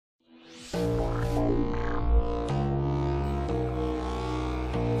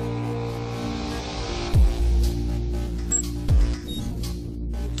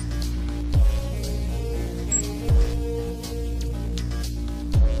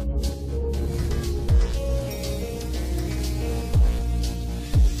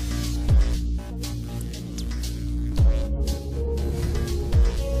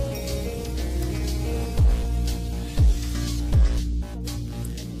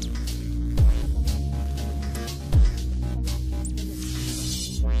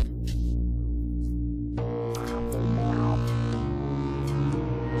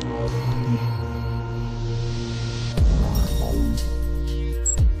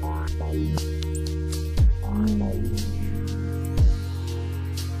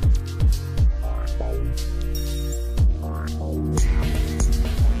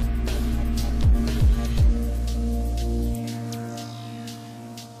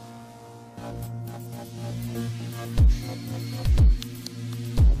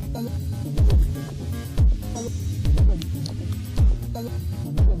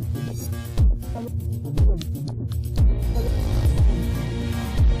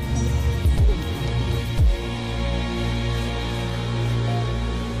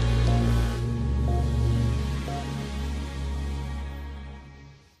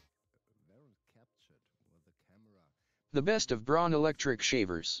The best of Braun electric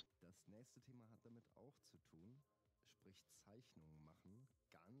shavers. Das nächste Thema hat damit auch zu tun, sprich Zeichnungen machen.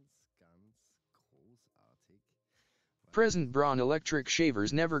 Ganz großartig. Present Braun electric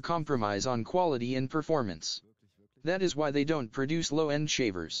shavers never compromise on quality and performance. That is why they don't produce low-end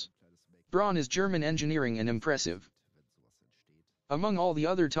shavers. Braun is German engineering and impressive. Among all the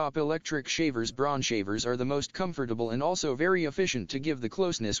other top electric shavers, Braun shavers are the most comfortable and also very efficient to give the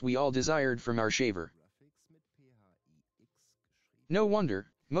closeness we all desired from our shaver. No wonder,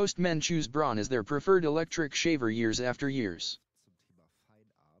 most men choose Braun as their preferred electric shaver years after years.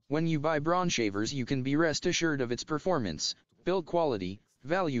 When you buy Braun shavers, you can be rest assured of its performance, build quality,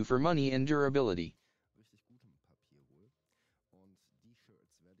 value for money and durability.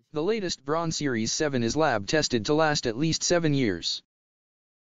 The latest Braun Series 7 is lab tested to last at least 7 years.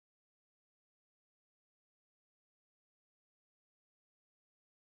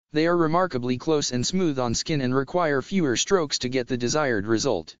 They are remarkably close and smooth on skin and require fewer strokes to get the desired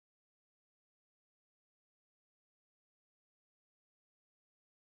result.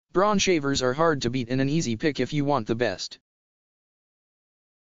 Braun shavers are hard to beat and an easy pick if you want the best.